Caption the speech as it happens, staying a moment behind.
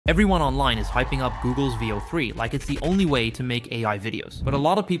Everyone online is hyping up Google's VO3 like it's the only way to make AI videos. But a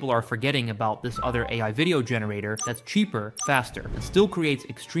lot of people are forgetting about this other AI video generator that's cheaper, faster, and still creates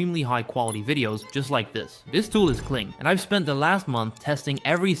extremely high quality videos just like this. This tool is Kling, and I've spent the last month testing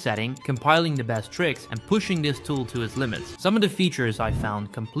every setting, compiling the best tricks, and pushing this tool to its limits. Some of the features I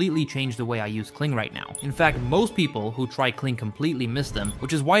found completely changed the way I use Kling right now. In fact, most people who try Kling completely miss them,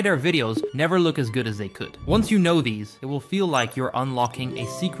 which is why their videos never look as good as they could. Once you know these, it will feel like you're unlocking a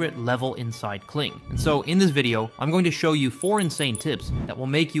secret level inside Kling. And so in this video, I'm going to show you 4 insane tips that will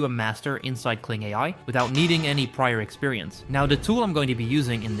make you a master inside Kling AI without needing any prior experience. Now, the tool I'm going to be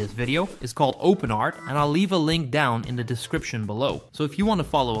using in this video is called OpenArt, and I'll leave a link down in the description below. So if you want to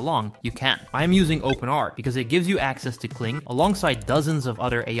follow along, you can. I am using OpenArt because it gives you access to Kling alongside dozens of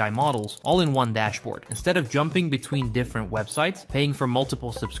other AI models all in one dashboard. Instead of jumping between different websites, paying for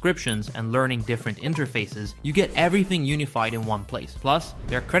multiple subscriptions, and learning different interfaces, you get everything unified in one place. Plus,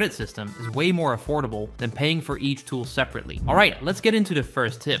 their credit system is way more affordable than paying for each tool separately. Alright, let's get into the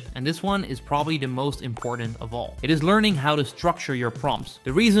first tip, and this one is probably the most important of all. It is learning how to structure your prompts.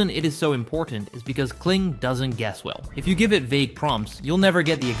 The reason it is so important is because Kling doesn't guess well. If you give it vague prompts, you'll never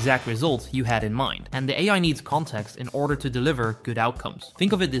get the exact results you had in mind, and the AI needs context in order to deliver good outcomes.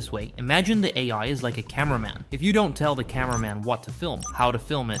 Think of it this way: imagine the AI is like a cameraman. If you don't tell the cameraman what to film, how to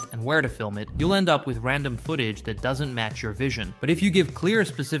film it, and where to film it, you'll end up with random footage that doesn't match your vision. But if you give clear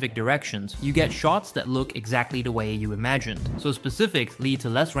specific directions, you get shots that look exactly the way you imagined. So specifics lead to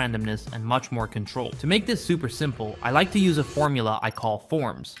less randomness and much more control. To make this super simple, I like to use a formula I call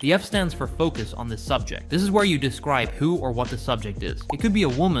FORMS. The F stands for focus on the subject. This is where you describe who or what the subject is. It could be a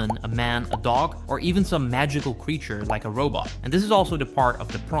woman, a man, a dog, or even some magical creature like a robot. And this is also the part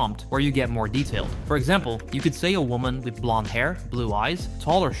of the prompt where you get more detailed. For example, you could say a woman with blonde hair, blue eyes,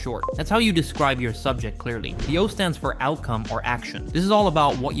 tall or short. That's how you describe your subject clearly. The O stands for outcome or action. This is all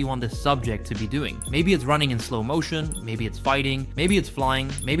about what you want the subject to be doing. Maybe it's running in slow motion, maybe it's fighting, maybe it's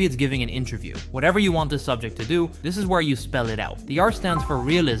flying, maybe it's giving an interview. Whatever you want the subject to do, this is where you spell it out. The R stands for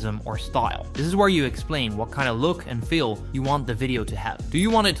realism or style. This is where you explain what kind of look and feel you want the video to have. Do you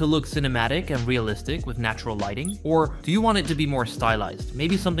want it to look cinematic and realistic with natural lighting? Or do you want it to be more stylized,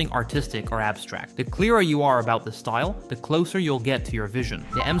 maybe something artistic or abstract? The clearer you are about the style, the closer you'll get to your vision.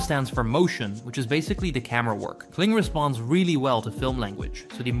 The M stands for motion, which is basically the camera work. Kling responds really well to film language,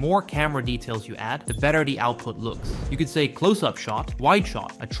 so the more camera details you add, the better the output looks. You could say close-up shot, wide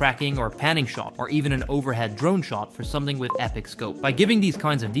shot, a tracking or panning shot, or even an overhead drone shot for something with epic scope. By giving these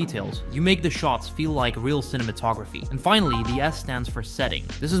kinds of details, you make the shots feel like real cinematography. And finally, the S stands for setting.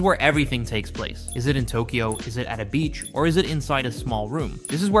 This is where everything takes place. Is it in Tokyo? Is it at a beach? Or is it inside a small room?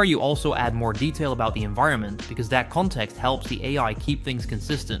 This is where you also add more detail about the environment, because that context helps the AI keep things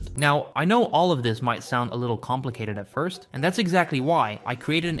consistent. Now, I know all of this might sound a little complicated at first, and that's exactly why I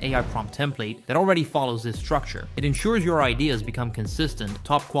created an AI prompt template that already follows this structure. It ensures your ideas become consistent,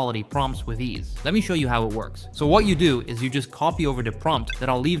 top quality prompts with ease. Let me show you how it works. So what you do is you just copy over the prompt that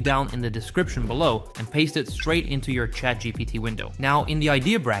I'll leave down in the description below and paste it straight into your ChatGPT window. Now, in the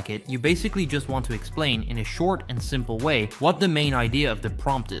idea bracket, you basically just want to explain in a short and simple way what the main idea of the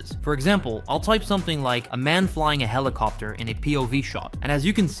prompt is. For example, I'll type something like a man flying a helicopter in a POV shot, and as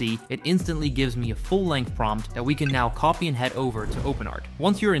you can see, it instantly gives me a full-length prompt that we can now copy and head over to OpenArt.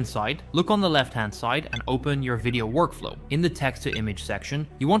 Once you're inside, look on the left-hand side and open your video workflow. In the text to image section,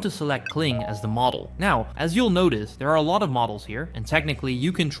 you want to select Kling as the model. Now, as you'll notice, there are a lot of models here, and technically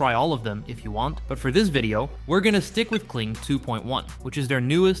you can try all of them if you want, but for this video, we're gonna stick with Kling 2.1, which is their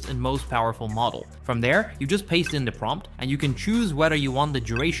newest and most powerful model. From there, you just paste in the prompt, and you can choose whether you want the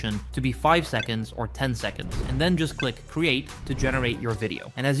duration to be 5 seconds or 10 seconds, and then just click Create to generate your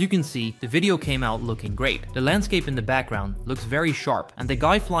video. And as you can see, the video came out looking great. The landscape in the background looks very sharp, and the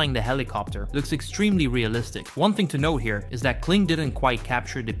guy flying the helicopter looks extremely realistic. One thing to note here is that Kling didn't quite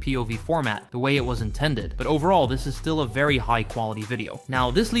capture the POV format the way it was intended, but overall this is still a very high quality video.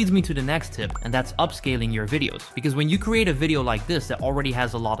 Now, this leads me to the next tip, and that's upscaling your videos, because when you create a video like this that already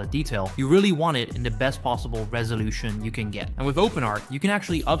has a lot of detail, you really want it in the best possible resolution you can get. And with OpenArt, you can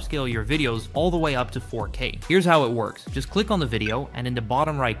actually upscale your videos all the way up to 4K. Here's how it works. Just click on the video, and in the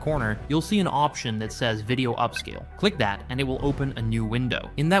bottom right corner, you'll see an option that says Video Upscale. Click that, and it will open a new window.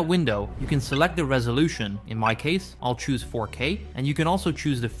 In that window, you can select the resolution. In my case, I'll choose 4K, and you can also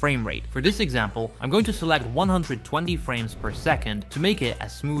choose the frame rate. For this example, I'm going to select 120 frames per second to make it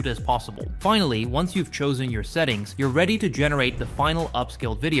as smooth as possible. Finally, once you've chosen your settings, you're ready to generate the final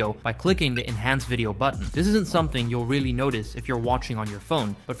upscaled video by clicking the Enhance Video button. This isn't something you'll really notice if you're watching on your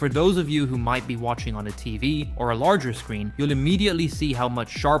phone, but for those of you who might be watching on a TV or a larger screen, you'll immediately see how much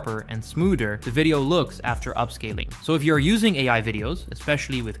sharper and smoother the video looks after upscaling. So if you're using AI videos,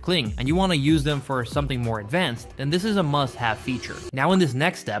 especially with Kling, and you want to use them for something more advanced, then this is a must-have feature. Now in this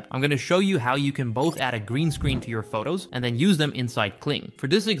next step, I'm going to show you how you can both add a green screen to your photos and then use them inside Kling. For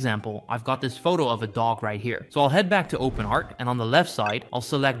this example, I've got this photo of a dog right here. So I'll head back to OpenArt, and on the left side, I'll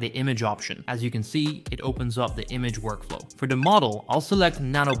select the image option. As you can see, it opens up the image workflow. For the model, I'll select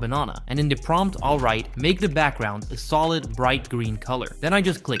Nano Banana, and in the prompt, I'll write, make the background a solid bright green color. Then I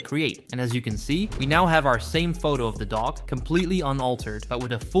just click create, and as you can see, we now have our same photo of the dog, completely unaltered, but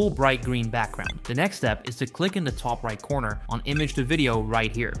with a full bright green background. The next step is to click in the top right corner on image to video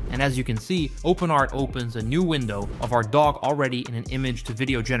right here. And as you can see, OpenArt opens a new window of our dog already in an image to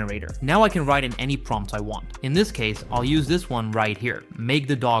video generator. Now I can write in any prompt I want. In this case, I'll use this one right here, make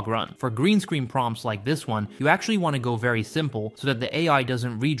the dog run. For green screen prompts like this one, you actually want to go very simple so that the AI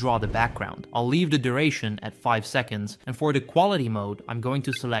doesn't redraw the background. I'll leave the duration at 5 seconds, and for the quality mode, I'm going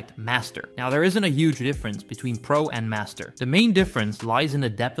to select Master. Now there isn't a huge difference between Pro and Master. The main difference lies in the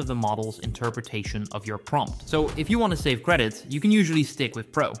depth of the model's interpretation of your prompt. So if you want to save credits, you can usually stick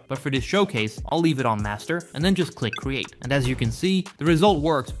with Pro, but for this showcase, I'll leave it on Master and then just click Create. And as you can see, the result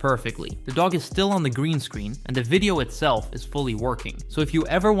works perfectly. The dog is still on the green screen and the video itself is fully working. So if you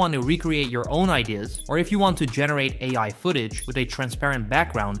ever want to recreate your own ideas, or if you want to generate AI footage with a transparent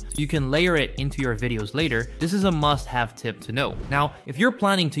background so you can layer it into your videos later, this is a must-have tip to know. Now, if you're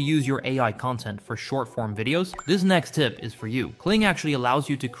planning to use your AI content for short-form videos, this next tip is for you. Kling actually allows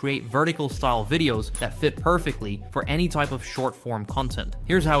you to create vertical style videos that fit perfectly for any type of short-form content.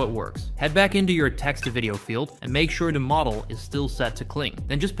 Here's how it works. Head back into your text-to-video field and make sure the model is still set to Kling.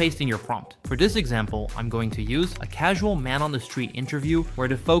 Then just paste in your prompt. For this example, I'm going to use a casual man-on-the-street interview where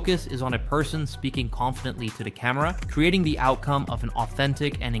the focus is on a person speaking confidently to the camera, creating the outcome of an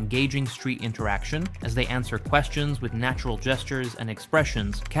authentic and engaging street interaction as they answer questions with natural gestures and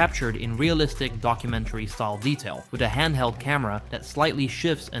expressions captured in realistic documentary-style detail, with a handheld camera that slightly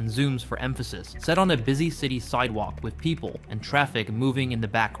shifts and zooms for emphasis, set on a busy city sidewalk with people and traffic moving in the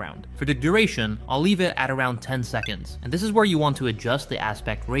background. For the duration, I'll leave it at around 10 seconds, and this is where you want to adjust the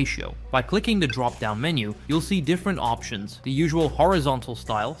aspect ratio. By clicking the drop-down menu, you'll see different options: the usual horizontal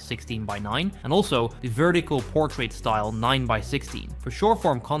style 16:9, and also the vertical portrait style 9:16. For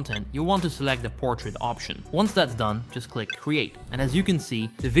short-form content, you'll want to select the portrait option. Once that's done, just click create, and as you can see,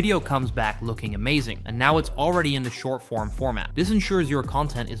 the video comes back looking amazing, and now it's already in the short-form format. This ensures your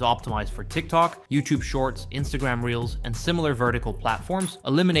content is optimized for TikTok, YouTube Shorts, Instagram Reels, and similar vertical platforms,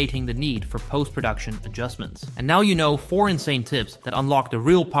 eliminating the need for post-production adjustments. And now you know 4 insane tips that unlock the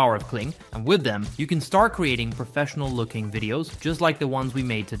real power of Kling, and with them, you can start creating professional-looking videos just like the ones we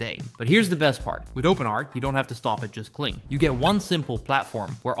made today. But here's the best part. With OpenArt, you don't have to stop at just Kling. You get one simple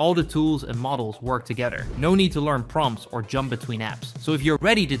platform where all the tools and models work together. No need to learn prompts or jump between apps. So if you're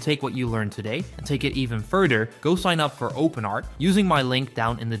ready to take what you learned today and take it even further, go sign up for OpenArt using my link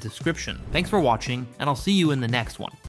down in the description. Thanks for watching, and I'll see you in the next one.